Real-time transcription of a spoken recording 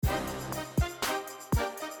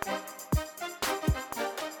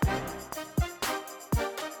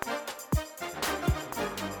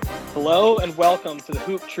Hello and welcome to the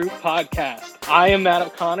Hoop Troop Podcast. I am Matt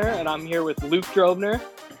O'Connor and I'm here with Luke Drobner.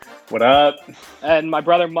 What up? And my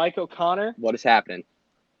brother Mike O'Connor. What is happening?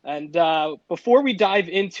 And before we dive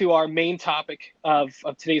into our main topic of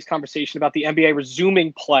today's conversation about the NBA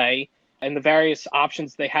resuming play and the various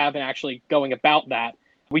options they have in actually going about that,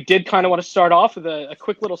 we did kind of want to start off with a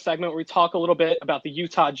quick little segment where we talk a little bit about the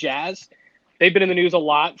Utah Jazz. They've been in the news a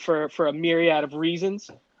lot for a myriad of reasons.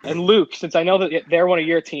 And Luke, since I know that they're one of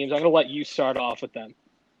your teams, I'm going to let you start off with them.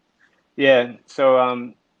 Yeah,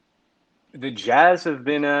 so the Jazz have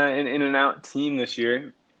been an in-and-out team this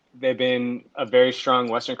year. They've been a very strong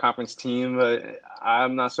Western Conference team, but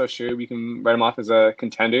I'm not so sure we can write them off as a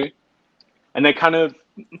contender. And they kind of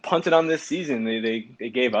punted on this season. They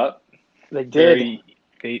gave up. They did.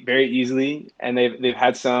 Very easily, and they've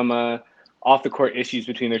had some off-the-court issues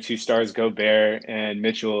between their two stars, Gobert and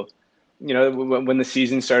Mitchell. You know, when the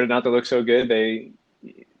season started not to look so good, they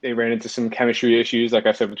ran into some chemistry issues, like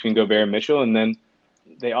I said, between Gobert and Mitchell. And then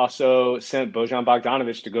they also sent Bojan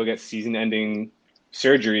Bogdanovic to go get season-ending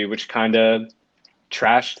surgery, which kind of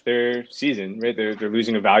trashed their season, right? They're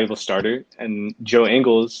losing a valuable starter. And Joe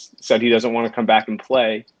Ingles said he doesn't want to come back and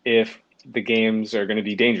play if the games are going to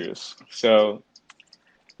be dangerous. So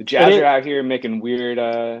the Jazz are out here making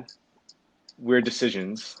weird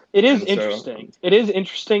decisions. It is interesting. It is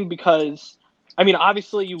interesting because, I mean,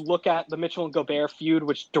 obviously you look at the Mitchell and Gobert feud,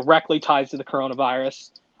 which directly ties to the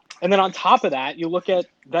coronavirus. And then on top of that, you look at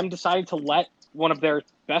them deciding to let one of their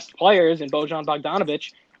best players in Bojan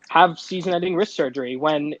Bogdanovic have season-ending wrist surgery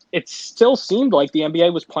when it still seemed like the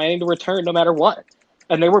NBA was planning to return no matter what.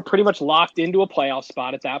 And they were pretty much locked into a playoff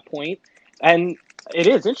spot at that point. And it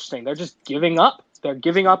is interesting. They're just giving up. They're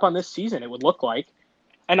giving up on this season, it would look like.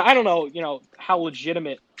 And I don't know, how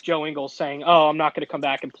legitimate Joe Ingles saying, "Oh, I'm not going to come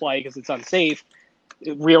back and play because it's unsafe."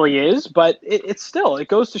 It really is, but it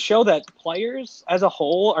goes to show that players as a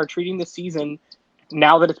whole are treating the season,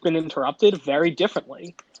 now that it's been interrupted, very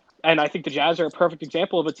differently. And I think the Jazz are a perfect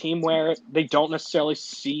example of a team where they don't necessarily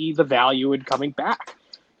see the value in coming back.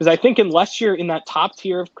 Because I think unless you're in that top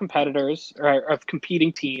tier of competitors or of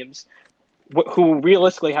competing teams who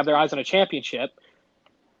realistically have their eyes on a championship,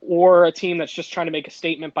 or a team that's just trying to make a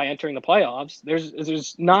statement by entering the playoffs,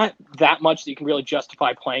 there's not that much that you can really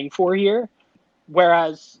justify playing for here.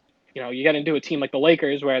 Whereas, you get into a team like the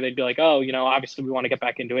Lakers where they'd be like, oh, obviously we want to get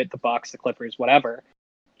back into it, the Bucks, the Clippers, whatever.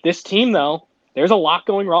 This team, though, there's a lot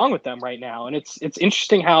going wrong with them right now. And it's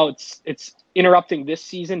interesting how it's interrupting this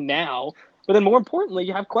season now. But then more importantly,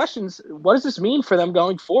 you have questions. What does this mean for them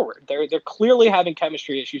going forward? They're clearly having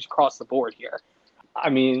chemistry issues across the board here. I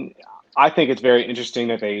mean, I think it's very interesting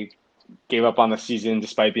that they gave up on the season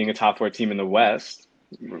despite being a top 4 team in the West.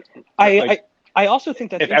 I also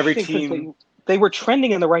think that's if every interesting team they were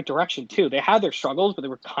trending in the right direction too. They had their struggles, but they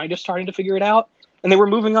were kind of starting to figure it out, and they were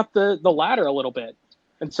moving up the ladder a little bit.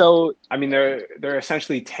 And so, I mean, they're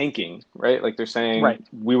essentially tanking, right? Like they're saying, right,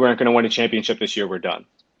 we weren't going to win a championship this year. We're done.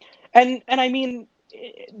 And I mean,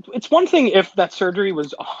 it's one thing if that surgery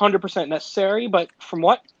was 100% necessary, but from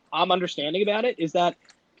what I'm understanding about it is that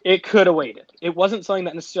it could have waited. It wasn't something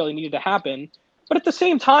that necessarily needed to happen. But at the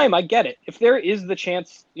same time, I get it. If there is the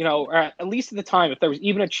chance, or at least at the time, if there was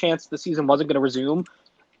even a chance the season wasn't going to resume,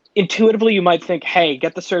 intuitively you might think, hey,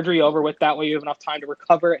 get the surgery over with. That way you have enough time to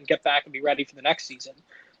recover and get back and be ready for the next season.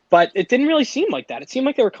 But it didn't really seem like that. It seemed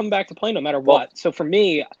like they were coming back to play no matter what. So for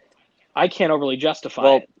me, I can't overly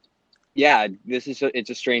justify it. Yeah, it's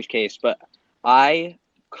a strange case. But I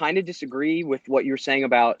kind of disagree with what you're saying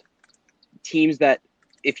about teams that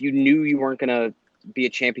if you knew you weren't going to be a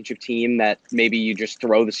championship team, that maybe you just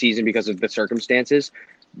throw the season because of the circumstances.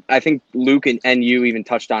 I think Luke and you even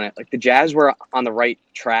touched on it. Like the Jazz were on the right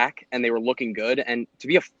track and they were looking good. And to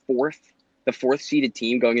be the fourth seeded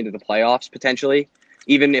team going into the playoffs potentially,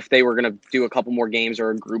 even if they were going to do a couple more games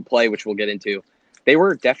or a group play, which we'll get into, they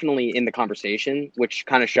were definitely in the conversation, which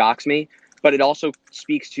kind of shocks me. But it also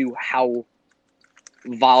speaks to how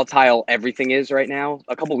volatile everything is right now.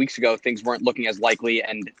 A couple weeks ago, things weren't looking as likely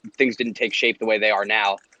and things didn't take shape the way they are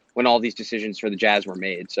now when all these decisions for the Jazz were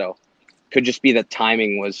made. So could just be that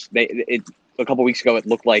timing was a couple weeks ago. It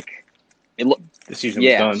looked the season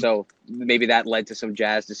was done. So maybe that led to some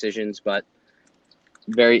Jazz decisions, but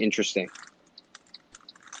very interesting.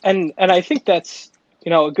 And I think that's,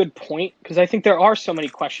 a good point because I think there are so many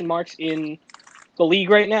question marks in the league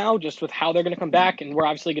right now, just with how they're going to come back. And we're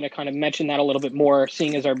obviously going to kind of mention that a little bit more,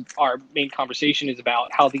 seeing as our main conversation is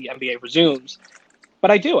about how the NBA resumes.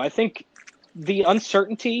 But I think the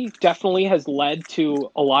uncertainty definitely has led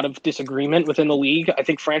to a lot of disagreement within the league. I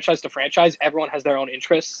think franchise to franchise, everyone has their own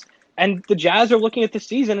interests. And the Jazz are looking at this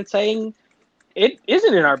season and saying, it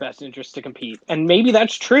isn't in our best interest to compete. And maybe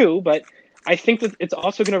that's true, but I think that it's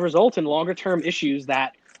also going to result in longer term issues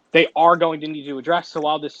that they are going to need to address. So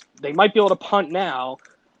while they might be able to punt now,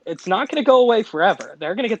 it's not going to go away forever.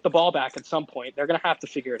 They're going to get the ball back at some point. They're going to have to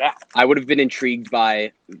figure it out. I would have been intrigued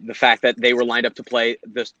by the fact that they were lined up to play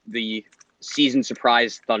the season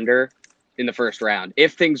surprise Thunder in the first round.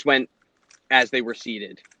 If things went as they were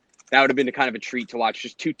seeded, that would have been a kind of a treat to watch.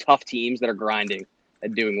 Just two tough teams that are grinding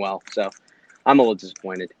and doing well. So I'm a little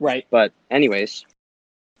disappointed. Right. But anyways.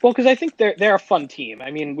 Well, because I think they're a fun team. I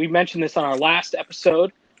mean, we mentioned this on our last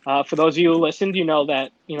episode. For those of you who listened, you know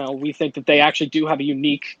that we think that they actually do have a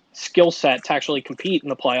unique skill set to actually compete in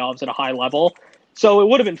the playoffs at a high level. So it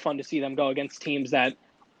would have been fun to see them go against teams that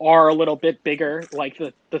are a little bit bigger, like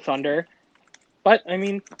the Thunder. But I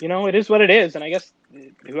mean, it is what it is, and I guess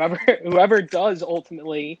whoever does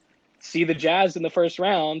ultimately see the Jazz in the first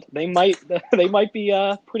round, they might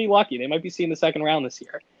be pretty lucky. They might be seeing the second round this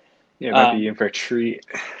year. Yeah, might be in for a treat.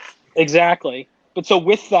 Exactly. But so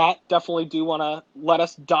with that, definitely do want to let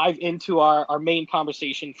us dive into our main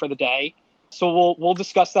conversation for the day. So we'll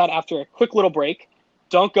discuss that after a quick little break.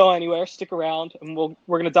 Don't go anywhere. Stick around, and we're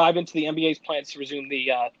going to dive into the NBA's plans to resume the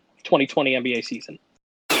 2020 NBA season.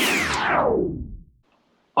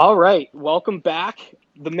 All right, welcome back.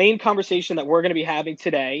 The main conversation that we're going to be having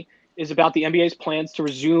today is about the NBA's plans to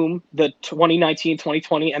resume the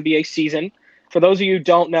 2019-2020 NBA season. For those of you who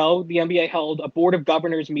don't know, the NBA held a Board of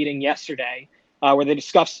Governors meeting yesterday where they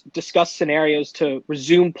discussed scenarios to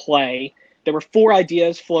resume play. There were 4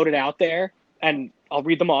 ideas floated out there, and I'll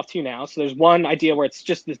read them off to you now. So there's one idea where it's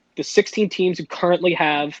just the 16 teams who currently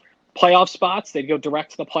have playoff spots. They'd go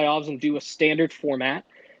direct to the playoffs and do a standard format.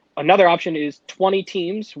 Another option is 20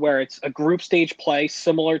 teams where it's a group stage play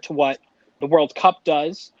similar to what the World Cup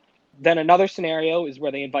does. Then another scenario is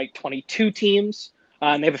where they invite 22 teams.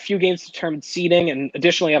 And they have a few games to determine seeding, and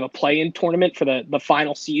additionally have a play-in tournament for the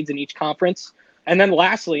final seeds in each conference. And then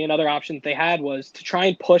lastly, another option that they had was to try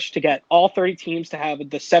and push to get all 30 teams to have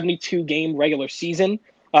the 72-game regular season,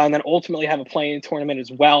 and then ultimately have a play-in tournament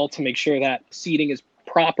as well to make sure that seeding is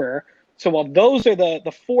proper. So while those are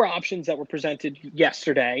the 4 options that were presented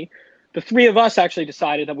yesterday, the 3 of us actually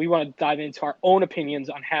decided that we want to dive into our own opinions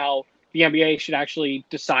on how the NBA should actually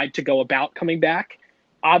decide to go about coming back.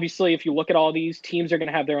 Obviously, if you look at all these, teams are going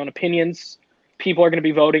to have their own opinions. People are going to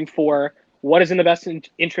be voting for what is in the best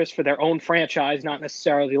interest for their own franchise, not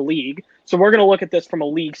necessarily the league. So we're going to look at this from a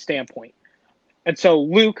league standpoint. And so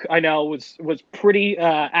Luke, I know, was pretty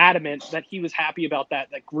adamant that he was happy about that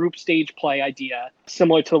group stage play idea,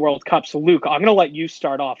 similar to the World Cup. So Luke, I'm going to let you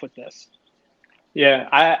start off with this. Yeah,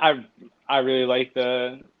 I really like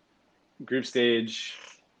the group stage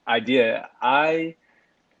idea.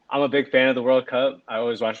 I'm a big fan of the World Cup. I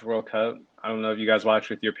always watch the World Cup. I don't know if you guys watch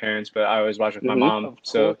with your parents, but I always watch with my mom.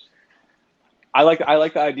 So I like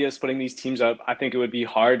the idea of splitting these teams up. I think it would be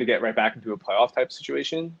hard to get right back into a playoff type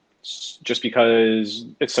situation just because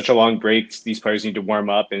it's such a long break. These players need to warm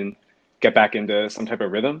up and get back into some type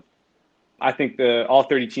of rhythm. I think all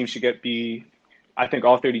 30 teams should get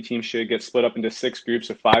split up into 6 groups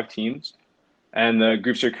of 5 teams. And the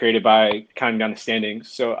groups are created by counting down the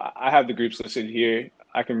standings. So I have the groups listed here.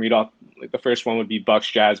 I can read off. The first one would be Bucks,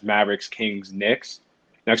 Jazz, Mavericks, Kings, Knicks.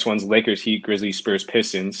 Next one's Lakers, Heat, Grizzlies, Spurs,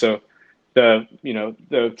 Pistons. So the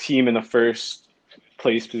team in the first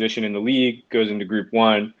place position in the league goes into Group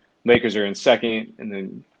 1. Lakers are in second, and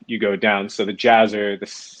then you go down. So the Jazz are the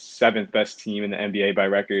 7th best team in the NBA by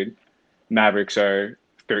record. Mavericks are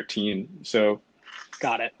 13. So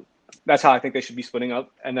got it. That's how I think they should be splitting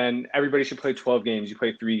up. And then everybody should play 12 games. You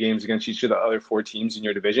play 3 games against each of the other 4 teams in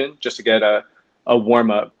your division just to get a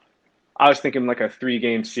warm-up. I was thinking like a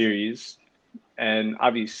 3-game series. And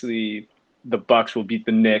obviously the Bucks will beat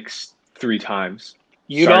the Knicks 3 times.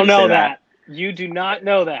 You don't know that. You do not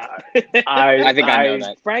know that. I think I know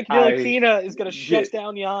that. Frank Ntilikina is going to shut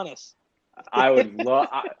down Giannis. I would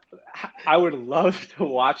love to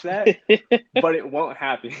watch that, but it won't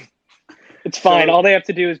happen. It's fine. All they have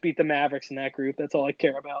to do is beat the Mavericks in that group. That's all I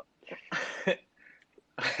care about.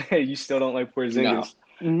 You still don't like Porzingis?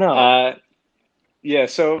 No. Yeah,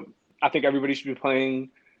 so I think everybody should be playing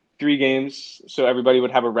 3 games, so everybody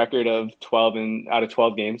would have a record of 12 out of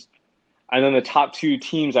 12 games. And then the top 2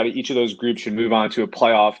 teams out of each of those groups should move on to a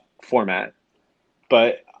playoff format.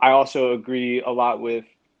 But I also agree a lot with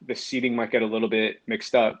the seeding might get a little bit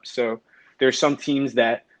mixed up. So there are some teams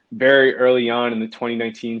that very early on in the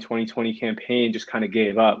 2019-2020 campaign just kind of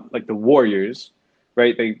gave up, like the Warriors,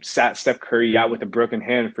 right? They sat Steph Curry out with a broken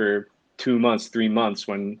hand for 2 months, 3 months,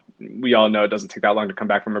 when we all know it doesn't take that long to come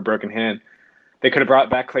back from a broken hand. They could have brought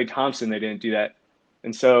back Klay Thompson. They didn't do that.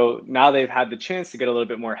 And so now they've had the chance to get a little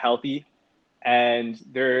bit more healthy, and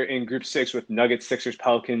they're in Group 6 with Nuggets, Sixers,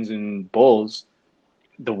 Pelicans, and Bulls.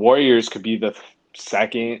 The Warriors could be the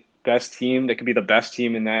second best team. They could be the best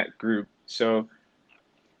team in that group. So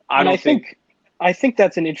I And don't think I think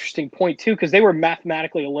that's an interesting point too, because they were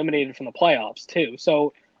mathematically eliminated from the playoffs too.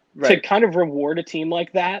 So to right. kind of reward a team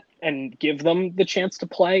like that and give them the chance to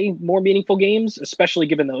play more meaningful games, especially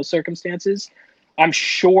given those circumstances, I'm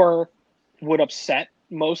sure would upset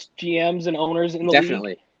most GMs and owners in the league.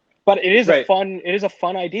 Definitely. But it is Right. a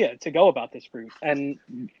fun idea to go about this route. And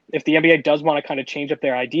if the NBA does want to kind of change up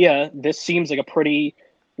their idea, this seems like a pretty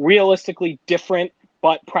realistically different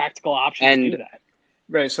but practical option to do that.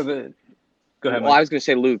 Right. So go ahead, Well, Mike. I was going to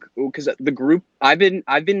say, Luke, because the group, I've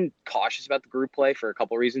been cautious about the group play for a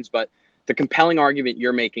couple of reasons, but the compelling argument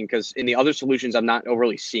you're making, because in the other solutions I'm not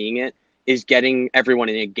overly seeing it, is getting everyone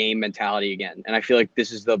in a game mentality again. And I feel like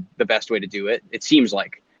this is the best way to do it. It seems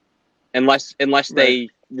like, unless they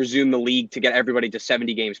resume the league to get everybody to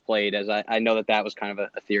 70 games played, as I know that was kind of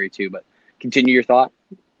a theory too. But continue your thought.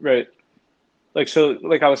 Right. Like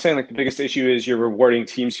I was saying, like the biggest issue is you're rewarding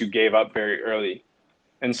teams who gave up very early.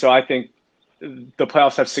 And so I think the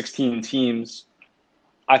playoffs have 16 teams.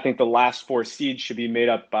 I think the last 4 seeds should be made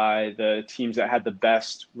up by the teams that had the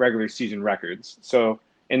best regular season records. So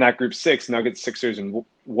in that group 6, Nuggets, Sixers, and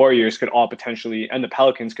Warriors could all potentially, and the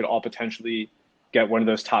Pelicans could all potentially get one of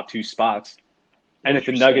those top 2 spots. And if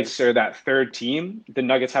the Nuggets are that third team, the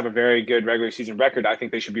Nuggets have a very good regular season record. I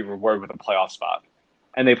think they should be rewarded with a playoff spot.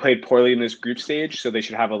 And they played poorly in this group stage, so they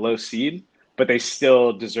should have a low seed, but they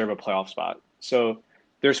still deserve a playoff spot. So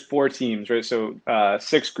there's 4 teams, right? So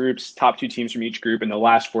 6 groups, top 2 teams from each group, and the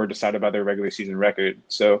last 4 decided by their regular season record.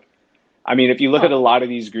 So, I mean, if you look at a lot of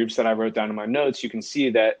these groups that I wrote down in my notes, you can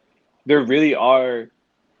see that there really are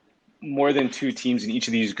more than 2 teams in each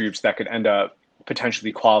of these groups that could end up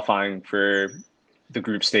potentially qualifying for the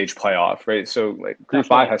group stage playoff, right? So like group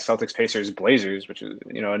 5 has Celtics, Pacers, Blazers, which is,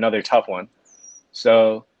 another tough one.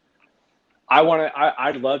 So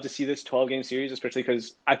I'd love to see this 12-game series, especially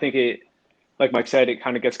because I think it, like Mike said, it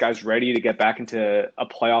kind of gets guys ready to get back into a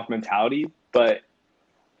playoff mentality. But,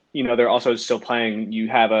 they're also still playing. You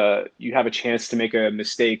have a chance to make a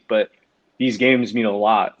mistake, but these games mean a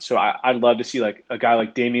lot. So I'd love to see like a guy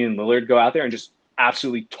like Damian Lillard go out there and just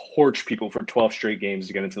absolutely torch people for 12 straight games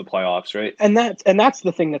to get into the playoffs, right? And that's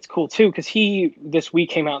the thing that's cool too, because he this week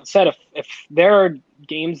came out and said if there are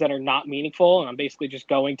games that are not meaningful and I'm basically just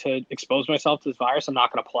going to expose myself to this virus, I'm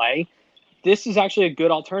not going to play. This is actually a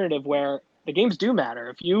good alternative where the games do matter.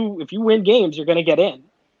 If you win games, you're going to get in.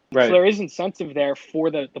 Right. So there is incentive there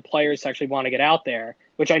for the players to actually want to get out there,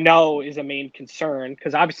 which I know is a main concern,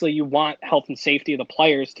 because obviously you want health and safety of the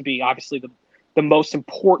players to be obviously the most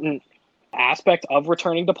important aspect of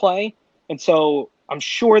returning to play. And so I'm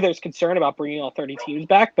sure there's concern about bringing all 30 teams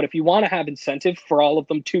back, but if you want to have incentive for all of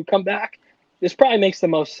them to come back, this probably makes the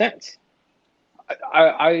most sense.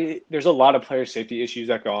 There's a lot of player safety issues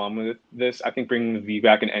that go on with this. I think bringing the league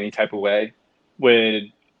back in any type of way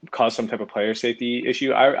would cause some type of player safety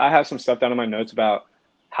issue. I have some stuff down in my notes about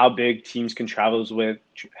how big teams can travel with,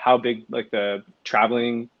 how big like the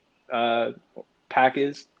traveling pack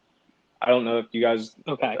is. I don't know if you guys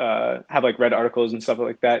have like read articles and stuff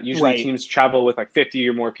like that. Usually teams travel with like 50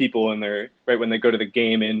 or more people, and they're right when they go to the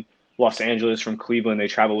game in Los Angeles from Cleveland, they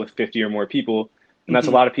travel with 50 or more people, and that's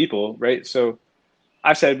a lot of people, right? So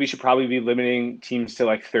I said we should probably be limiting teams to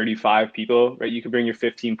like 35 people, right? You could bring your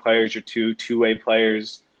 15 players, your two-way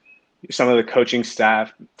players, some of the coaching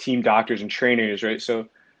staff, team doctors and trainers, right? So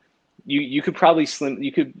you could probably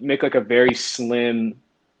make like a very slim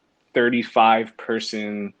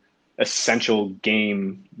 35-person essential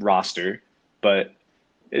game roster. But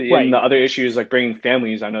the other issue is like bringing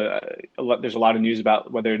families. I know there's a lot of news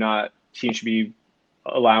about whether or not teams should be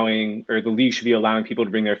allowing, or the league should be allowing people to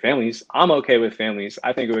bring their families. I'm okay with families.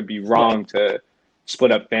 I think it would be wrong to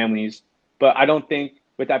split up families. But I don't think,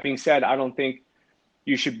 with that being said, I don't think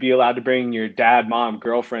you should be allowed to bring your dad, mom,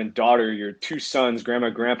 girlfriend, daughter, your 2 sons, grandma,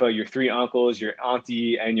 grandpa, your 3 uncles, your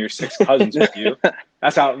auntie, and your 6 cousins with you.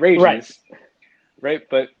 That's outrageous. Right?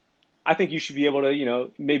 But I think you should be able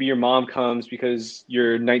to, maybe your mom comes because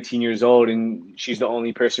you're 19 years old and she's the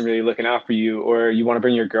only person really looking out for you, or you want to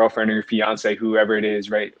bring your girlfriend or your fiance, whoever it is,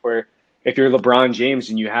 right? Or if you're LeBron James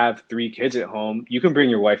and you have 3 kids at home, you can bring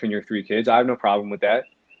your wife and your 3 kids. I have no problem with that,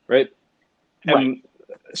 right? And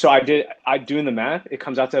so I doing the math, it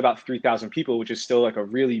comes out to about 3,000 people, which is still like a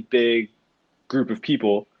really big group of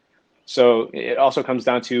people. So it also comes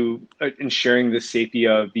down to ensuring the safety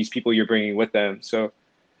of these people you're bringing with them. So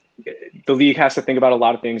the league has to think about a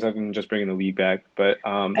lot of things other than just bringing the league back. But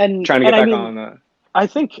trying to get back on that. I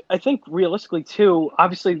think realistically too,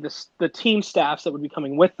 obviously the team staffs that would be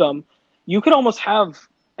coming with them, you could almost have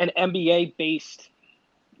an NBA based,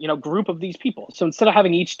 group of these people. So instead of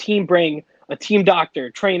having each team bring a team doctor,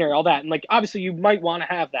 trainer, all that, and like obviously you might want to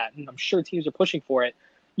have that, and I'm sure teams are pushing for it.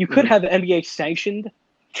 You could have NBA sanctioned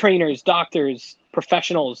trainers, doctors,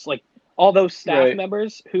 professionals, like all those staff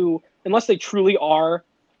members who, unless they truly are,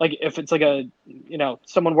 like if it's like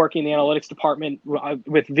someone working in the analytics department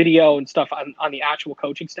with video and stuff on the actual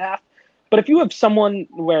coaching staff. But if you have someone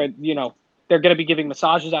where, they're going to be giving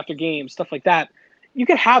massages after games, stuff like that, you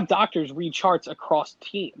could have doctors read charts across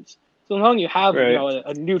teams. So as long as you have,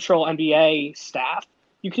 a neutral NBA staff,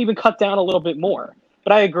 you can even cut down a little bit more.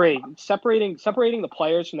 But I agree, separating the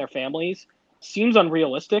players from their families seems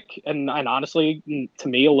unrealistic and honestly, to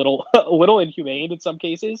me, a little inhumane in some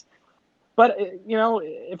cases. But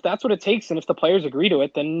if that's what it takes, and if the players agree to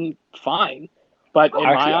it, then fine. But in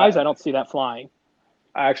my eyes, I don't see that flying.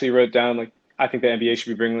 I actually wrote down I think the NBA should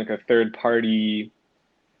be bringing a third party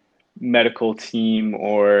medical team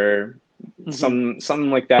or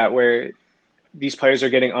something like that, where these players are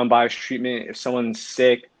getting unbiased treatment. If someone's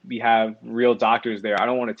sick, we have real doctors there. I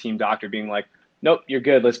don't want a team doctor being like, nope, you're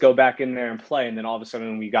good, let's go back in there and play. And then all of a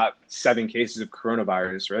sudden we got 7 cases of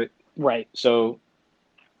coronavirus, right? Right. So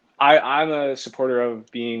I'm a supporter of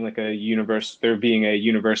being there being a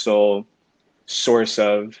universal source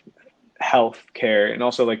of health care. And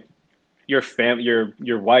also your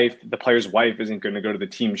wife, the player's wife, isn't going to go to the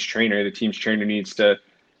team's trainer. The team's trainer needs to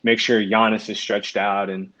make sure Giannis is stretched out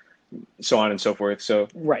and so on and so forth. So,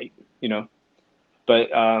 right.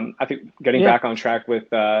 But I think getting back on track with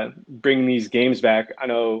bringing these games back. I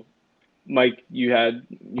know, Mike, you had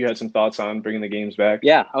some thoughts on bringing the games back.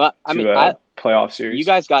 Yeah, I mean, playoff series. You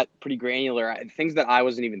guys got pretty granular. Things that I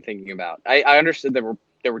wasn't even thinking about. I understood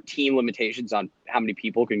there were team limitations on how many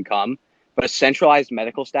people can come, but a centralized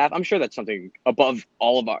medical staff, I'm sure that's something above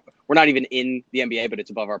all of our. We're not even in the NBA, but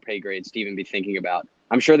it's above our pay grades to even be thinking about.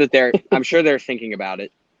 I'm sure they're thinking about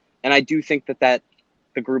it, and I do think that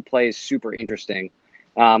the group play is super interesting.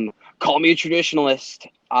 Call me a traditionalist.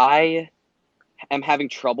 I am having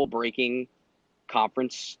trouble breaking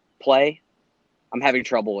conference play. I'm having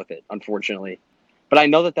trouble with it, unfortunately. But I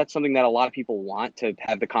know that that's something that a lot of people want, to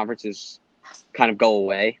have the conferences kind of go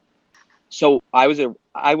away. So I was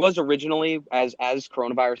originally, as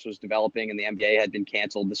coronavirus was developing and the NBA had been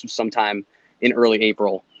canceled, this was sometime in early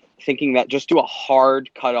April, thinking that just do a hard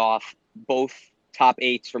cutoff, both top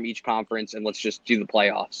 8s from each conference, and let's just do the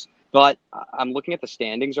playoffs. But I'm looking at the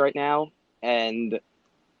standings right now, and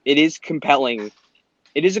it is compelling.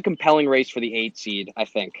 It is a compelling race for the 8 seed, I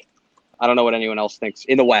think. I don't know what anyone else thinks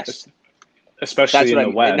in the West. Especially in the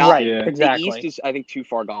West. Right, exactly. The East is, I think, too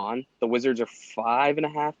far gone. The Wizards are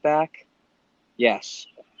 5.5 back. Yes.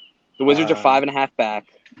 The Wizards are 5.5 back.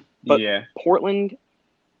 But Portland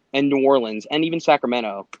and New Orleans and even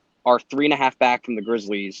Sacramento are 3.5 back from the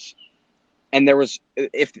Grizzlies. And there was,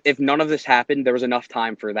 if none of this happened, there was enough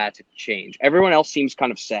time for that to change. Everyone else seems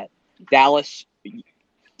kind of set. Dallas,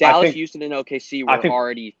 Houston, and OKC were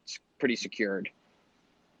already pretty secured.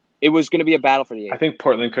 It was going to be a battle for the 8. I think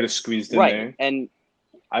Portland could have squeezed in there. And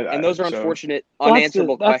those are unfortunate,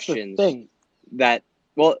 unanswerable questions that,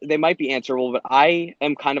 well, they might be answerable, but I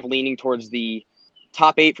am kind of leaning towards the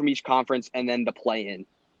top 8 from each conference and then the play-in,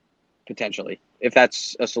 potentially, if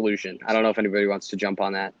that's a solution. I don't know if anybody wants to jump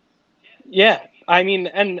on that. Yeah, I mean,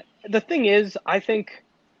 and the thing is, I think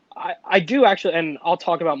I do actually, and I'll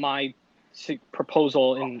talk about my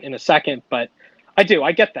proposal in a second, but I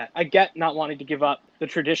get that. I get not wanting to give up the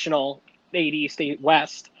traditional 8 East, 8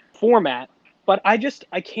 West format, but I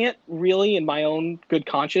can't really, in my own good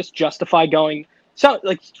conscience, justify going. So,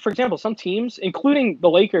 like, for example, some teams, including the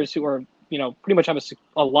Lakers, who are, pretty much have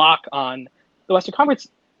a lock on the Western Conference,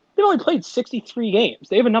 they've only played 63 games.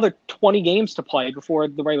 They have another 20 games to play before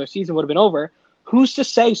the regular season would have been over. Who's to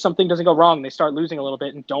say something doesn't go wrong and they start losing a little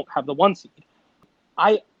bit and don't have the 1 seed?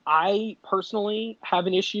 I personally have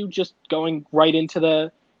an issue just going right into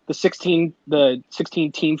the 16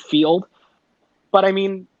 team field. But I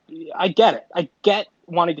mean, I get it. I get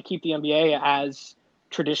wanting to keep the NBA as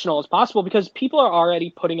traditional as possible because people are already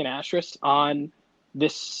putting an asterisk on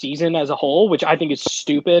this season as a whole, which I think is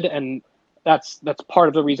stupid, and that's part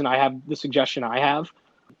of the reason I have the suggestion I have.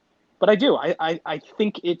 But I do. I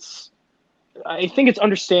think it's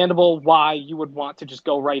understandable why you would want to just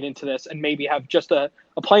go right into this and maybe have just a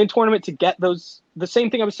play-in tournament to get those. The same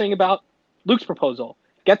thing I was saying about Luke's proposal.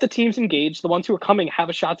 Get the teams engaged. The ones who are coming have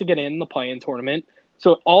a shot to get in the play-in tournament.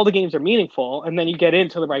 So all the games are meaningful, and then you get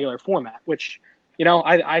into the regular format, which,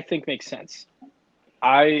 I think makes sense.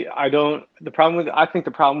 I don't. I think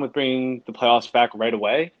the problem with bringing the playoffs back right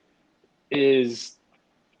away is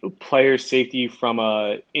player safety from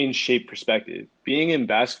a in shape perspective. Being in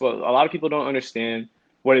basketball, a lot of people don't understand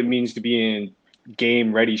what it means to be in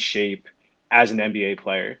game ready shape as an NBA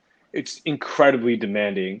player. It's incredibly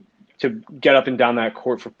demanding. To get up and down that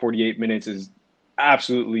court for 48 minutes is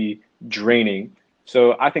absolutely draining.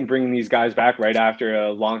 So I think bringing these guys back right after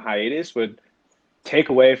a long hiatus would take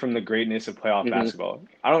away from the greatness of playoff Mm-hmm. basketball.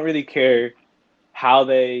 I don't really care how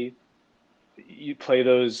you play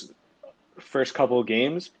those first couple of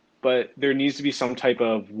games, but there needs to be some type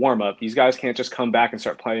of warm up. These guys can't just come back and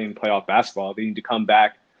start playing playoff basketball. They need to come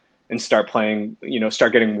back and start playing,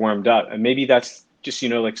 start getting warmed up. And maybe that's just,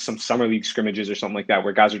 like some summer league scrimmages or something like that,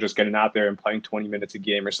 where guys are just getting out there and playing 20 minutes a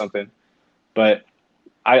game or something. But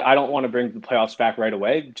I don't want to bring the playoffs back right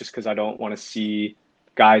away just because I don't want to see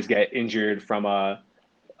guys get injured from a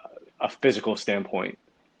physical standpoint.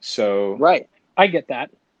 So Right. I get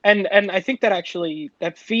that. And I think that actually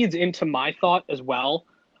that feeds into my thought as well,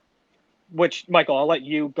 which, Michael, I'll let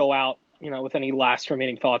you go out, with any last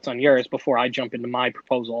remaining thoughts on yours before I jump into my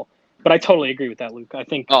proposal. But I totally agree with that, Luke. I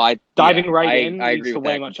think diving right in I leads agree to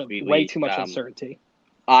with way too much uncertainty.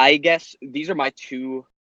 I guess these are my two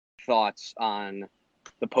thoughts on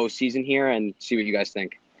the postseason here, and see what you guys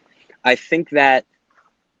think. I think that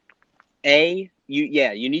you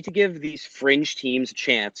need to give these fringe teams a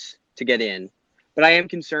chance to get in, but I am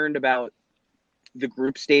concerned about the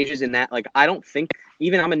group stages in that. Like, I don't think,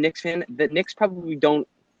 even I'm a Knicks fan, the Knicks probably don't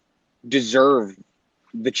deserve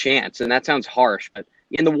the chance, and that sounds harsh, but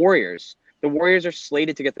in the Warriors are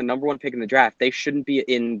slated to get the number one pick in the draft. They shouldn't be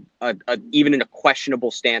in even in a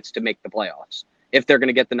questionable stance to make the playoffs if they're going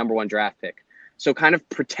to get the number one draft pick. So kind of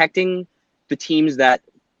protecting the teams that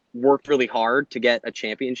worked really hard to get a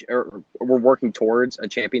championship, or were working towards a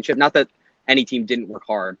championship. Not that any team didn't work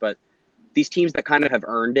hard, but these teams that kind of have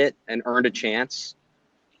earned it and earned a chance,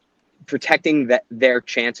 protecting their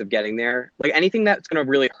chance of getting there. Like, anything that's going to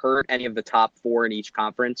really hurt any of the top four in each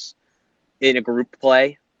conference in a group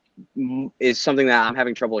play is something that I'm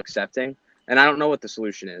having trouble accepting, and I don't know what the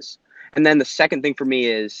solution is. And then the second thing for me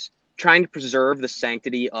is trying to preserve the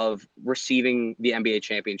sanctity of receiving the NBA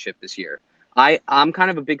championship this year. I'm kind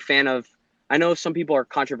of a big fan of, I know some people are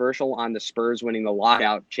controversial on the Spurs winning the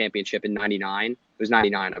lockout championship in 99. It was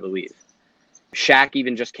 99, I believe. Shaq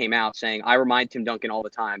even just came out saying, I remind Tim Duncan all the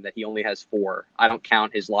time that he only has 4. I don't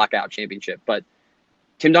count his lockout championship, but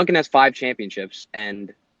Tim Duncan has 5 championships,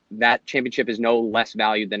 and that championship is no less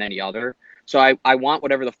valued than any other. So I want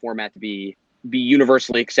whatever the format to be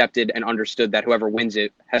universally accepted and understood that whoever wins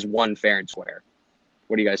it has won fair and square.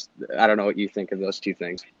 What do you guys, I don't know what you think of those two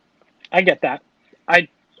things. I get that. I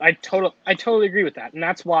totally agree with that. And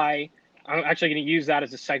that's why I'm actually going to use that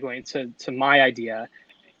as a segue to my idea.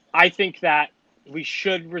 I think that we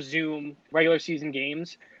should resume regular season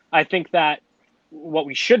games. I think that what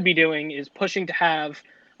we should be doing is pushing to have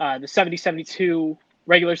the 70-72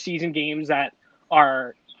 regular season games that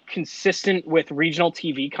are consistent with regional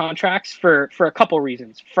TV contracts for a couple of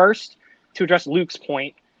reasons. First, to address Luke's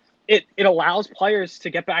point, it allows players to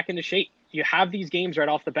get back into shape. You have these games right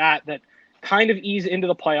off the bat that kind of ease into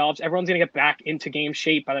the playoffs. Everyone's going to get back into game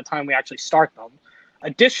shape by the time we actually start them.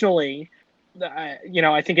 Additionally,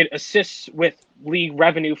 I think it assists with league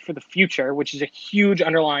revenue for the future, which is a huge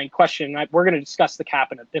underlying question. We're going to discuss the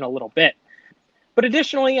cap in a little bit. But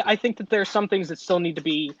additionally, I think that there are some things that still need to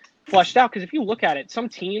be fleshed out, because if you look at it, some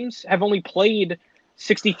teams have only played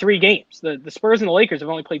 63 games. The Spurs and the Lakers have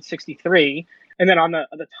only played 63. And then on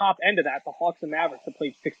the top end of that, the Hawks and Mavericks have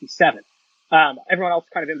played 67. Everyone else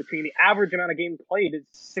kind of in between. The average amount of games played is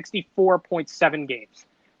 64.7 games.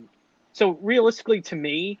 So realistically, to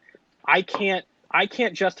me, I can't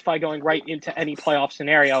justify going right into any playoff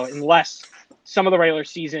scenario unless some of the regular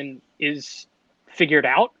season is figured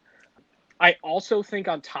out. I also think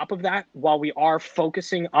on top of that, while we are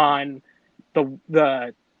focusing on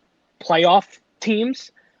the playoff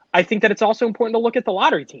teams, I think that it's also important to look at the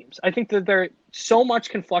lottery teams. I think that there so much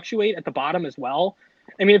can fluctuate at the bottom as well.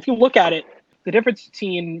 I mean, if you look at it, the difference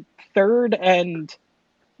between the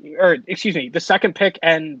second pick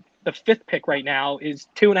and the 5th pick right now is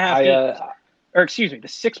 2.5 games. The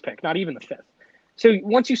 6th pick, not even the 5th. So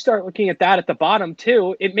once you start looking at that at the bottom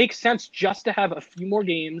too, it makes sense just to have a few more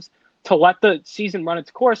games to let the season run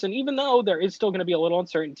its course. And even though there is still going to be a little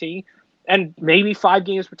uncertainty, and maybe 5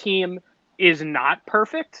 games per team is not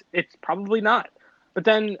perfect, it's probably not. But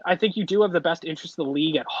then I think you do have the best interest of the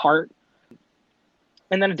league at heart.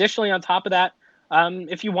 And then additionally, on top of that,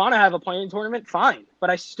 if you want to have a play-in tournament, fine. But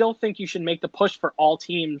I still think you should make the push for all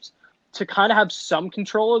teams to kind of have some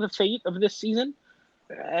control of the fate of this season.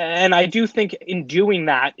 And I do think in doing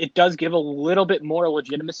that, it does give a little bit more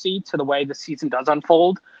legitimacy to the way the season does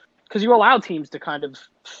unfold, because you allow teams to kind of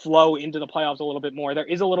flow into the playoffs a little bit more. There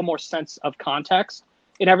is a little more sense of context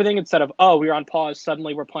in everything instead of, oh, we're on pause,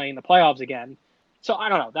 suddenly we're playing the playoffs again. So I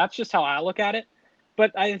don't know. That's just how I look at it.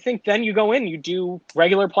 But I think then you go in, you do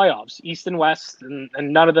regular playoffs, East and West, and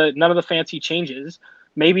none of the fancy changes.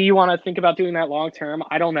 Maybe you want to think about doing that long term.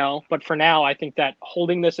 I don't know, but for now, I think that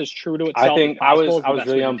holding this as true to I itself as think possible is I the was best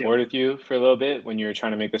really way to on do board it. with you for a little bit when you were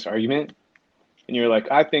trying to make this argument, and you were like,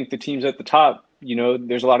 I think the teams at the top,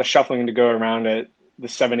 there's a lot of shuffling to go around at the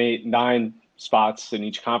 7, 8, 9 spots in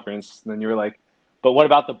each conference. And then you were like, but what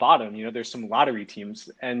about the bottom? There's some lottery teams,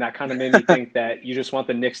 and that kind of made me think that you just want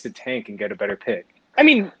the Knicks to tank and get a better pick. I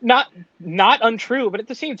mean, not untrue, but at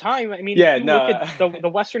the same time, I mean, Yeah, if you no, look at the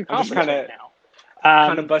Western I'm just Conference kind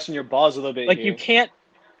right now, of busting your balls a little bit like here. you can't,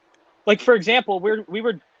 like for example, we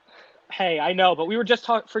were, hey, I know, but we were just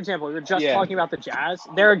talking. For example, we were just talking about the Jazz.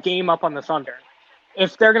 They're a game up on the Thunder.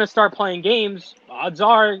 If they're going to start playing games, odds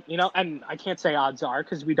are, and I can't say odds are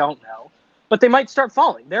because we don't know, but they might start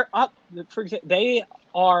falling. They're up. For example, they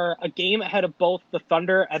are a game ahead of both the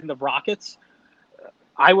Thunder and the Rockets.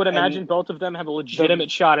 I would imagine both of them have a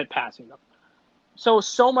legitimate shot at passing them.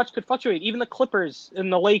 So much could fluctuate. Even the Clippers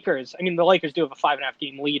and the Lakers. I mean, the Lakers do have a 5.5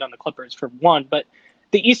 game lead on the Clippers for one, but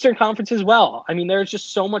the Eastern Conference as well. I mean, there's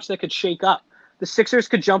just so much that could shake up. The Sixers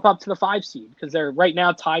could jump up to the 5 seed because they're right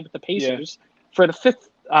now tied with the Pacers for the 5th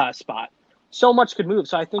spot. So much could move.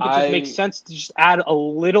 So I think it just makes sense to just add a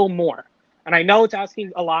little more. And I know it's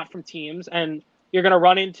asking a lot from teams, and you're going to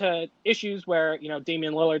run into issues where,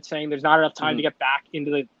 Damian Lillard's saying there's not enough time to get back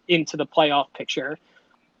into the playoff picture.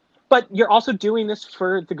 But you're also doing this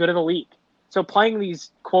for the good of the league. So playing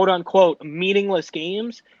these quote unquote meaningless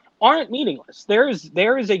games aren't meaningless. There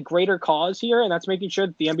is a greater cause here, and that's making sure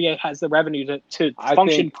that the NBA has the revenue to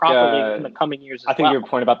function properly in the coming years. I think your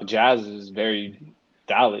point about the Jazz is very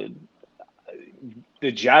valid.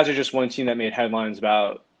 The Jazz are just one team that made headlines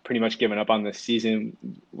about pretty much giving up on this season.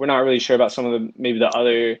 We're not really sure about some of the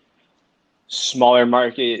other smaller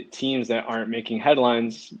market teams that aren't making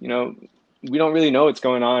headlines. We don't really know what's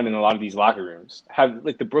going on in a lot of these locker rooms.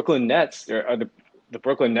 The Brooklyn Nets, the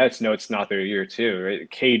Brooklyn Nets know it's not their year too, right?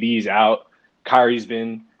 KD's out. Kyrie's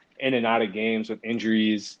been in and out of games with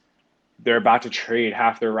injuries. They're about to trade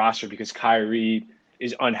half their roster because Kyrie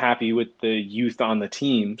is unhappy with the youth on the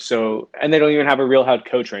team. So, and they don't even have a real head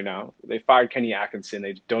coach right now. They fired Kenny Atkinson.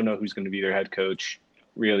 They don't know who's going to be their head coach,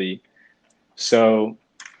 really. So,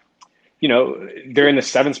 they're in the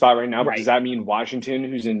 7th spot right now. But does that mean Washington,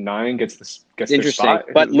 who's in 9, gets the spot?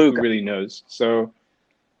 But Luke really knows. So,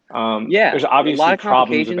 there's obviously a lot of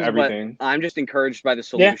problems with everything. But I'm just encouraged by the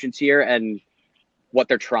solutions here and what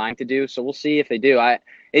they're trying to do. So we'll see if they do.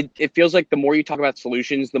 It feels like the more you talk about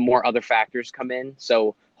solutions, the more other factors come in.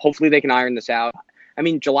 So hopefully they can iron this out. I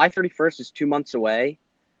mean, July 31st is 2 months away.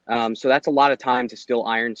 So that's a lot of time to still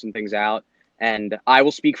iron some things out. And I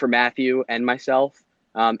will speak for Matthew and myself.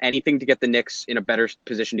 Anything to get the Knicks in a better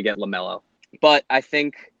position to get LaMelo. But I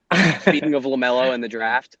think, speaking of LaMelo and the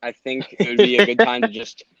draft, I think it would be a good time to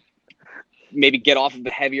just maybe get off of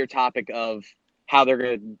the heavier topic of how they're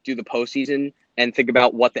going to do the postseason and think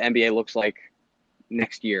about what the NBA looks like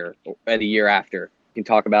next year or the year after. You can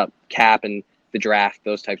talk about cap and the draft,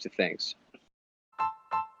 those types of things.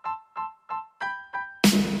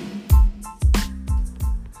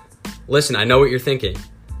 Listen, I know what you're thinking.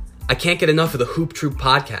 I can't get enough of the Hoop Troop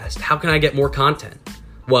podcast. How can I get more content?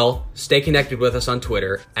 Well, stay connected with us on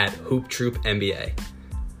Twitter at Hoop Troop NBA.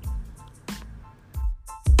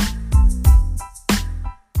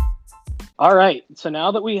 All right. So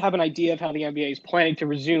now that we have an idea of how the NBA is planning to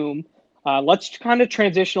resume, let's kind of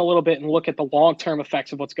transition a little bit and look at the long-term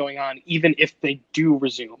effects of what's going on, even if they do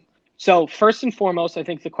resume. So first and foremost, I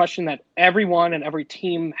think the question that everyone and every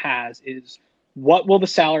team has is, what will the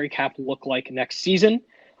salary cap look like next season?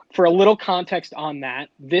 For a little context on that,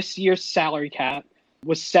 this year's salary cap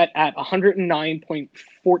was set at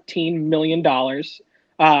 $109.14 million.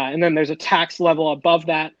 And then there's a tax level above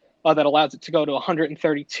that that allows it to go to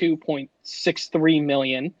 $132.63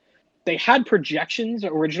 million. They had projections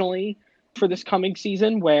originally for this coming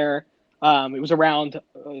season where it was around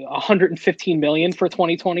 $115 million for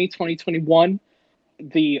 2020, 2021.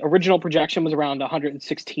 The original projection was around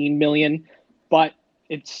 $116 million, but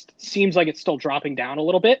it seems like it's still dropping down a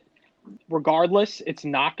little bit. Regardless, it's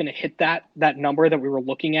not going to hit that number that we were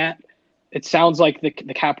looking at. It sounds like the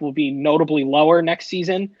cap will be notably lower next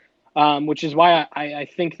season, which is why I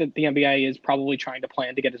think that the NBA is probably trying to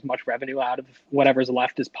plan to get as much revenue out of whatever's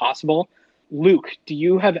left as possible. Luke, do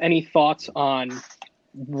you have any thoughts on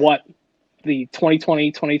what the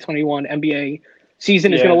 2020-2021 NBA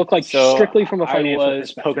season is going to look like, so strictly from a financial I was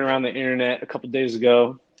perspective? poking around the internet a couple days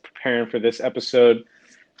ago, preparing for this episode,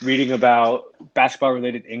 reading about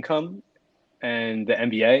basketball-related income and the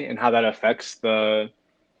NBA and how that affects the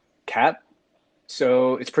cap.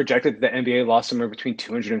 So it's projected that the NBA lost somewhere between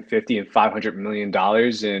 $250 and $500 million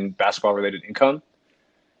in basketball-related income.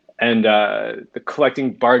 And the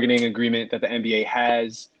collecting bargaining agreement that the NBA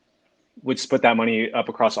has would split that money up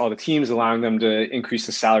across all the teams, allowing them to increase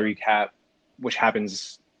the salary cap, which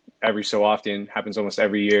happens every so often, happens almost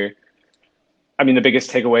every year. I mean, the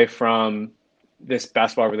biggest takeaway from this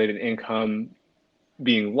basketball-related income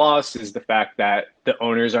being lost is the fact that the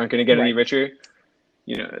owners aren't going to get any richer.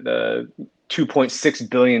 You know, the $2.6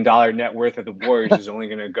 billion net worth of the Warriors is only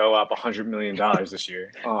going to go up $100 million this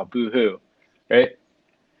year. Oh, boo-hoo, right?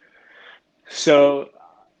 So,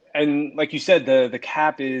 and like you said, the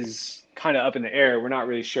cap is kind of up in the air. We're not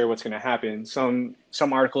really sure what's going to happen. Some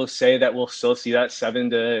articles say that we'll still see that $7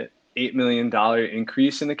 to $8 million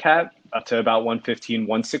increase in the cap, up to about 115,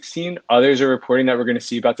 116. Others are reporting that we're going to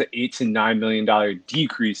see about the $8 to $9 million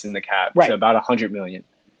decrease in the cap to about 100 million.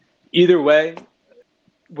 Either way,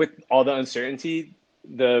 with all the uncertainty,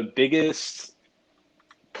 the biggest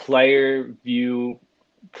player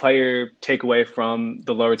takeaway from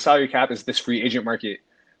the lowered salary cap is this free agent market,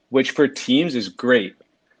 which for teams is great.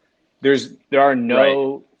 There are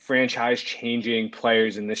no franchise changing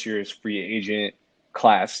players in this year's free agent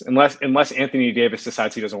class, unless Anthony Davis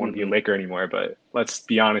decides he doesn't want to be a Laker anymore. But let's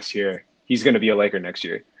be honest here, he's going to be a Laker next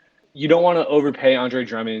year. You don't want to overpay Andre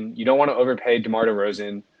Drummond. You don't want to overpay DeMar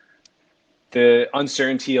DeRozan. The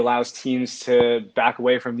uncertainty allows teams to back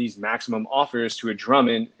away from these maximum offers to a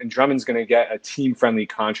Drummond, and Drummond's going to get a team-friendly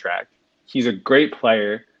contract. He's a great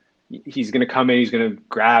player. He's going to come in, he's going to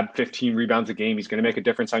grab 15 rebounds a game. He's going to make a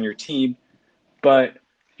difference on your team, but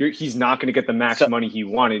he's not going to get the max money he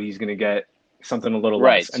wanted. He's going to get something a little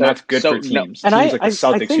less, and that's good for teams. And teams like the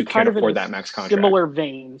Celtics who can't afford that max contract. Similar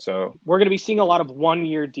vein, so we're going to be seeing a lot of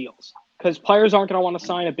one-year deals because players aren't going to want to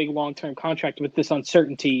sign a big long-term contract with this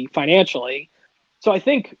uncertainty financially. So I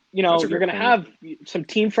think, you're going to have some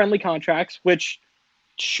team-friendly contracts, which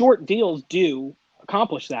short deals do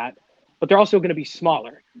accomplish that, but they're also going to be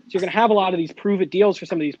smaller. So you're going to have a lot of these prove-it deals for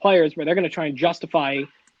some of these players where they're going to try and justify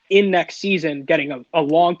in next season getting a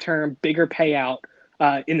long-term, bigger payout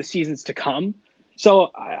in the seasons to come.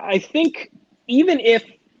 So I think even if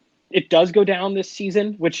it does go down this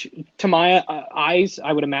season, which to my eyes,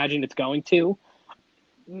 I would imagine it's going to,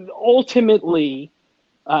 ultimately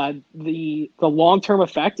the long-term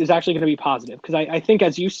effect is actually going to be positive. Because I think,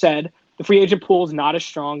 as you said, the free agent pool is not as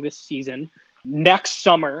strong this season. Next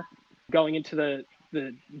summer, going into the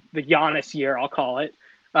Giannis year, I'll call it,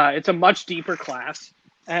 it's a much deeper class.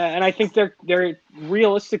 And I think they're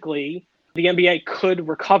realistically, the NBA could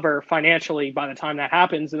recover financially by the time that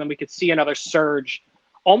happens, and then we could see another surge,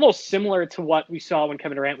 almost similar to what we saw when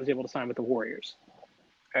Kevin Durant was able to sign with the Warriors.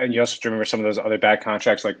 And you also remember some of those other bad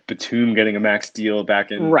contracts, like Batum getting a max deal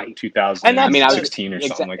back in 2016 or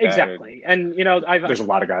something like that. Exactly. And, there's a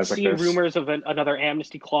lot of guys like this. I've seen rumors of another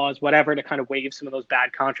amnesty clause, whatever, to kind of waive some of those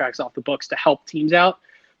bad contracts off the books to help teams out.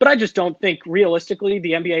 But I just don't think, realistically,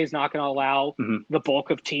 the NBA is not going to allow the bulk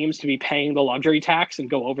of teams to be paying the luxury tax and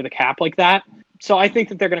go over the cap like that. So I think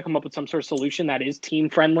that they're going to come up with some sort of solution that is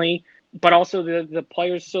team-friendly. But also the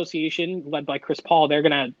Players Association, led by Chris Paul, they're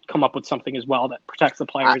going to come up with something as well that protects the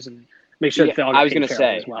players and make sure that they all get taken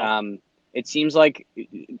care of as well. It seems like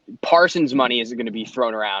Parsons' money isn't going to be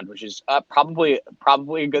thrown around, which is probably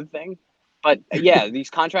a good thing. But yeah, these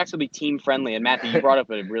contracts will be team friendly. And Matthew, you brought up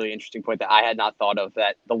a really interesting point that I had not thought of,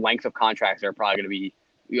 that the length of contracts are probably going to be,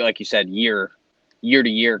 like you said, year to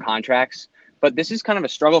year contracts. But this is kind of a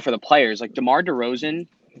struggle for the players. Like DeMar DeRozan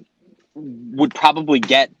would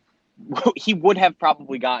have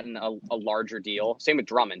probably gotten a larger deal. Same with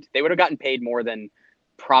Drummond. They would have gotten paid more than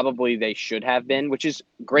probably they should have been, which is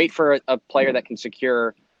great for a player that can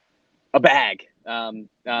secure a bag.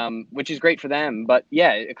 Which is great for them, but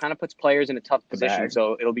yeah, it kind of puts players in a tough position.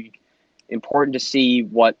 So it'll be important to see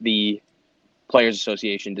what the Players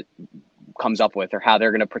Association comes up with, or how they're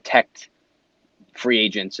going to protect free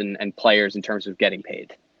agents and players in terms of getting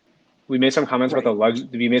paid. We made some comments about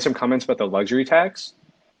the luxury tax.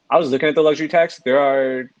 I was looking at the luxury tax. There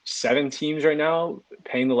are 7 teams right now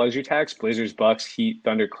paying the luxury tax: Blazers, Bucks, Heat,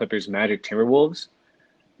 Thunder, Clippers, Magic, Timberwolves.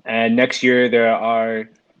 And next year there are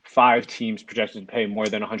 5 teams projected to pay more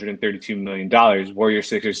than $132 million: Warriors,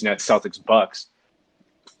 Sixers, Nets, Celtics, Bucks.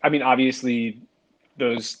 I mean, obviously,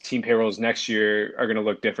 those team payrolls next year are going to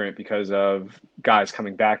look different because of guys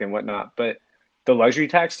coming back and whatnot. But the luxury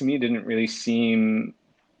tax to me didn't really seem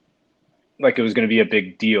like it was going to be a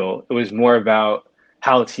big deal. It was more about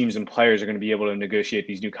how teams and players are going to be able to negotiate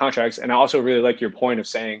these new contracts. And I also really like your point of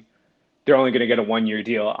saying they're only going to get a 1-year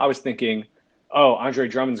deal. I was thinking, oh, Andre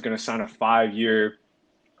Drummond's going to sign a 5-year,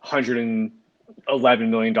 $111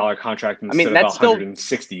 million contract instead of that's still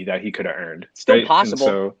 160 that he could have earned. still right? possible.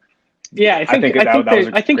 And so, Yeah, I think that was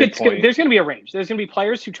a I think great point. there's going to be a range. There's going to be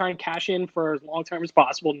players who try and cash in for as long term as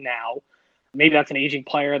possible now. Maybe that's an aging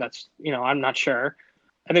player. That's, I'm not sure.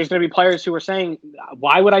 And there's going to be players who are saying,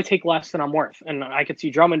 why would I take less than I'm worth? And I could see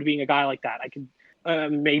Drummond being a guy like that. I could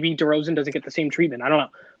maybe DeRozan doesn't get the same treatment. I don't know.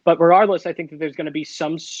 But regardless, I think that there's going to be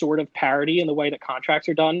some sort of parity in the way that contracts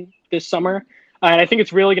are done this summer. And I think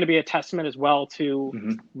it's really going to be a testament as well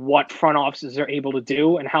to what front offices are able to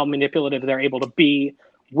do and how manipulative they're able to be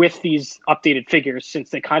with these updated figures, since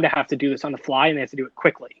they kind of have to do this on the fly and they have to do it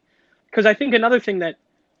quickly. Because I think another thing that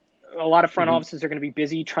a lot of front offices are going to be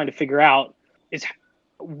busy trying to figure out is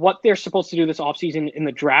what they're supposed to do this offseason in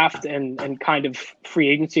the draft and kind of free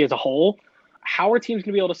agency as a whole. How are teams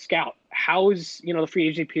going to be able to scout? How is, the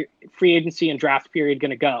free agency and draft period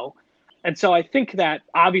going to go? And so I think that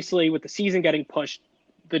obviously with the season getting pushed,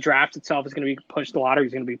 the draft itself is going to be pushed, the lottery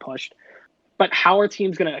is going to be pushed. But how are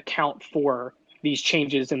teams going to account for these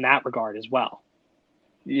changes in that regard as well?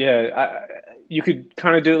 Yeah, you could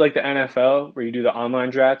kind of do it like the NFL where you do the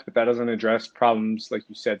online draft, but that doesn't address problems, like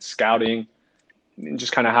you said, scouting, and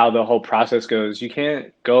just kind of how the whole process goes. You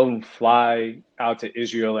can't go and fly out to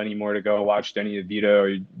Israel anymore to go watch Denny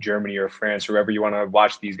DeVito or Germany or France or wherever you want to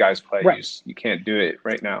watch these guys play. Right. You can't do it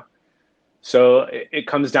right now. So it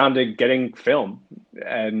comes down to getting film,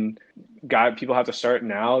 and people have to start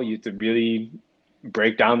now. You have to really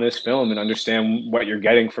break down this film and understand what you're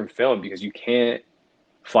getting from film, because you can't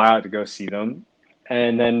fly out to go see them.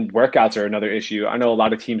 And then workouts are another issue. I know a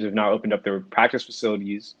lot of teams have now opened up their practice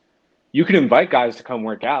facilities. You can invite guys to come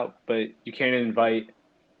work out, but you can't invite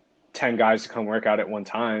 10 guys to come work out at one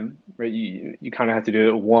time, right? You kind of have to do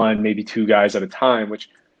it one, maybe two guys at a time, which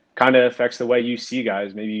kind of affects the way you see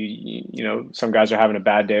guys. Maybe, some guys are having a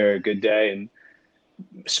bad day or a good day, and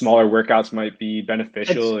smaller workouts might be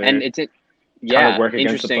beneficial. Yeah, work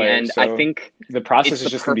against the interesting. player. And So I think the process it's is the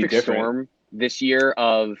just going to be perfect different. storm this year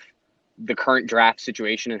of the current draft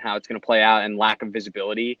situation and how it's going to play out and lack of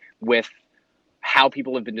visibility with how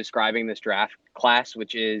people have been describing this draft class,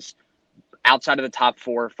 which is outside of the top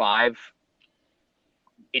 4 or 5.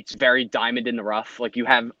 It's very diamond in the rough. Like, you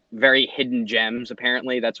have very hidden gems.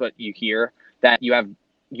 Apparently that's what you hear, that you have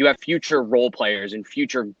future role players and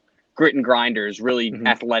future grit and grinders, really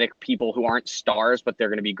athletic people who aren't stars, but they're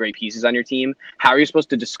going to be great pieces on your team. How are you supposed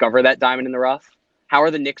to discover that diamond in the rough? How are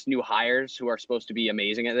the Knicks' new hires, who are supposed to be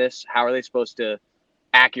amazing at this, how are they supposed to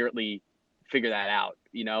accurately figure that out?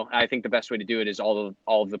 I think the best way to do it is all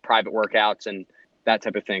of the private workouts and that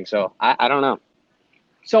type of thing. So I don't know.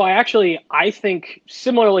 So I think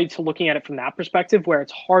similarly to looking at it from that perspective, where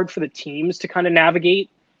it's hard for the teams to kind of navigate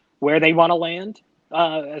where they want to land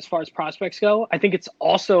as far as prospects go, I think it's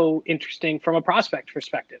also interesting from a prospect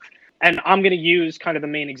perspective. And I'm going to use kind of the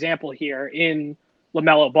main example here in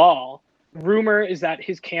LaMelo Ball. Rumor is that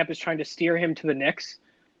his camp is trying to steer him to the Knicks.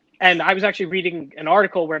 And I was actually reading an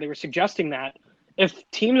article where they were suggesting that if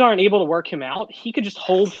teams aren't able to work him out, he could just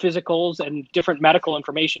hold physicals and different medical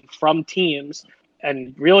information from teams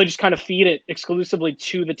and really just kind of feed it exclusively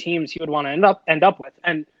to the teams he would want to end up with.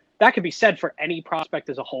 And that could be said for any prospect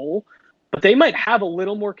as a whole, but they might have a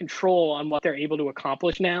little more control on what they're able to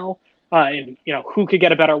accomplish now. And who could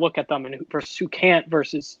get a better look at them and versus who can't,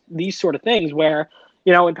 versus these sort of things where,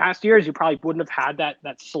 in past years, you probably wouldn't have had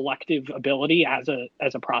that selective ability as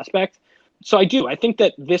a prospect. So I think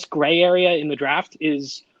that this gray area in the draft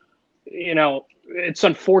is, it's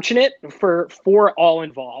unfortunate for all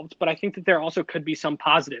involved, but I think that there also could be some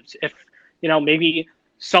positives. If, maybe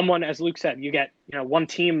someone, as Luke said, you get, one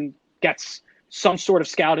team gets some sort of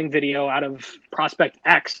scouting video out of prospect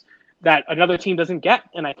X that another team doesn't get.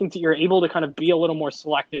 And I think that you're able to kind of be a little more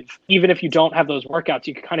selective. Even if you don't have those workouts,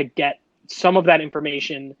 you can kind of get some of that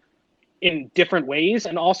information in different ways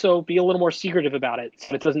and also be a little more secretive about it.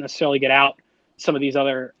 So it doesn't necessarily get out. Some of these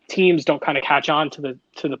other teams don't kind of catch on to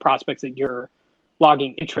the prospects that you're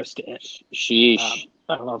logging interest in. Sheesh.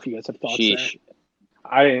 I don't know if you guys have thoughts Sheesh.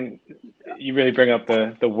 there. You really bring up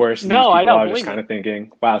the worst. No, I don't. I was just kind of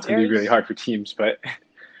thinking, wow, it's going to be really hard for teams, but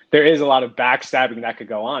there is a lot of backstabbing that could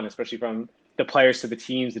go on, especially from the players to the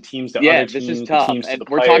teams to other teams. Yeah, this is tough. The teams to And the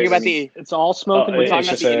we're players. talking about it's all smoke and we're mirrors.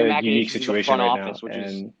 talking It's about just the a unique machinations of the situation front right office, now. which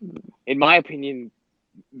is, in my opinion,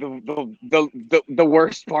 the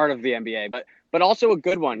worst part of the NBA, but also a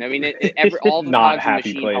good one. I mean, all the Not cogs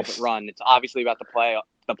in the happy machine help place. it run. It's obviously about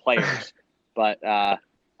the players, but I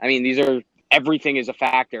mean, these are everything is a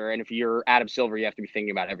factor. And if you're Adam Silver, you have to be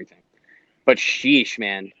thinking about everything. But sheesh,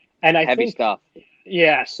 man. And I Heavy think, stuff.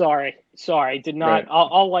 Yeah, sorry. Did not. Right.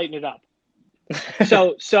 I'll lighten it up.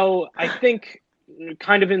 So I think,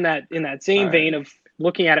 kind of in that same vein of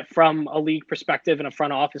looking at it from a league perspective and a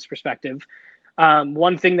front office perspective,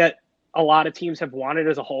 one thing that a lot of teams have wanted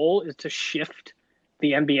as a whole is to shift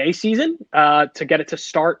the NBA season to get it to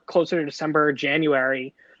start closer to December or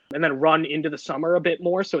January, and then run into the summer a bit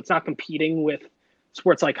more, so it's not competing with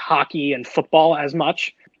sports like hockey and football as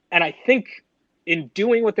much. And I think in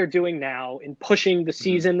doing what they're doing now, in pushing the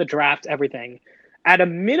season, the draft, everything, at a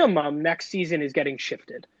minimum, next season is getting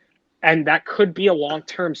shifted. And that could be a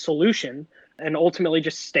long-term solution and ultimately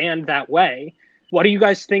just stand that way. What do you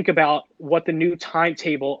guys think about what the new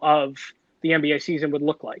timetable of the NBA season would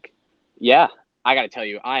look like? Yeah, I got to tell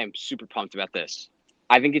you, I am super pumped about this.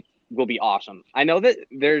 I think it will be awesome. I know that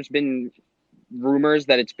there's been rumors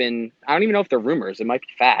that I don't even know if they're rumors, it might be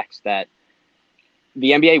facts, that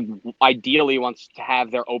the NBA ideally wants to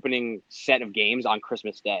have their opening set of games on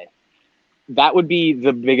Christmas Day. That would be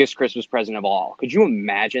the biggest Christmas present of all. Could you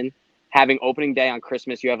imagine having opening day on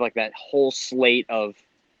Christmas? You have like that whole slate of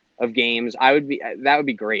games. That would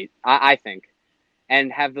be great, I think. And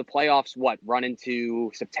have the playoffs run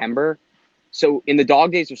into September. So in the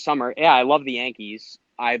dog days of summer, yeah, I love the Yankees.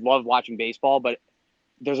 I love watching baseball, but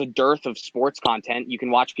there's a dearth of sports content. You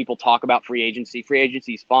can watch people talk about free agency. Free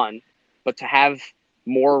agency is fun, but to have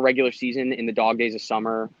more regular season in the dog days of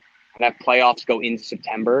summer and have playoffs go into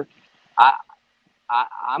September,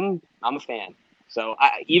 I'm a fan. So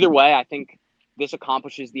either way, I think this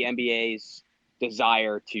accomplishes the NBA's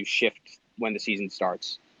desire to shift when the season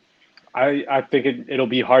starts. I think it'll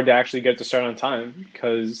be hard to actually get to start on time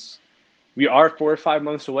because we are 4 or 5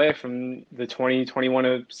 months away from the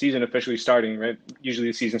 2021 season officially starting, right? Usually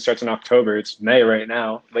the season starts in October. It's May right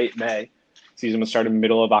now, late May. Season will start in the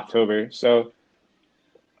middle of October. So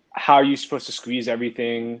how are you supposed to squeeze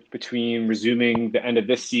everything between resuming the end of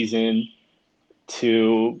this season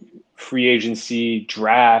to free agency,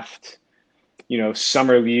 draft,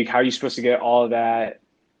 summer league? How are you supposed to get all of that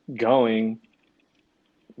going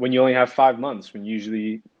when you only have 5 months, when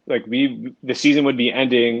usually the season would be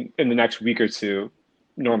ending in the next week or two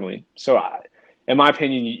normally? So in my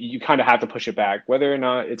opinion, you kind of have to push it back, whether or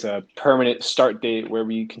not it's a permanent start date where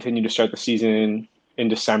we continue to start the season in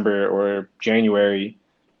December or January.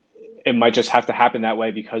 It might just have to happen that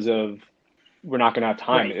way because we're not going to have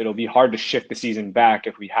time. Right. It'll be hard to shift the season back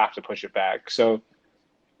if we have to push it back. So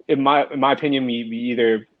in my opinion, we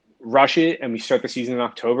either rush it and we start the season in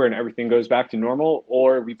October and everything goes back to normal,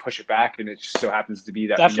 or we push it back and it just so happens to be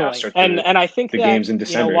that Definitely. we now start and I think the that, games in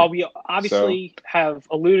December. While we obviously have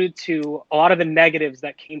alluded to a lot of the negatives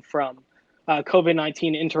that came from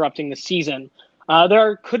COVID-19 interrupting the season,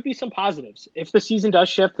 there could be some positives. If the season does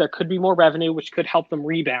shift, there could be more revenue, which could help them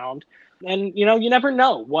rebound. And, you never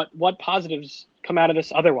know what positives come out of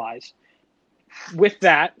this otherwise. With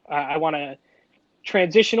that, I want to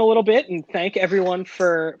transition a little bit and thank everyone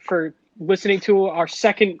for listening to our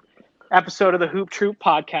second episode of the Hoop Troop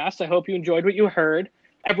podcast. I hope you enjoyed what you heard.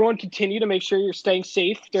 Everyone continue to make sure you're staying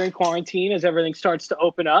safe during quarantine as everything starts to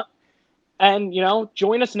open up. And,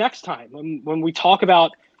 join us next time when we talk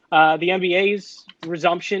about the NBA's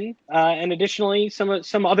resumption and additionally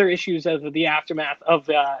some other issues of the aftermath of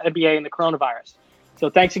the NBA and the coronavirus.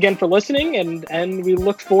 So thanks again for listening, and we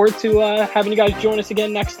look forward to having you guys join us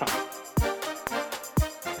again next time.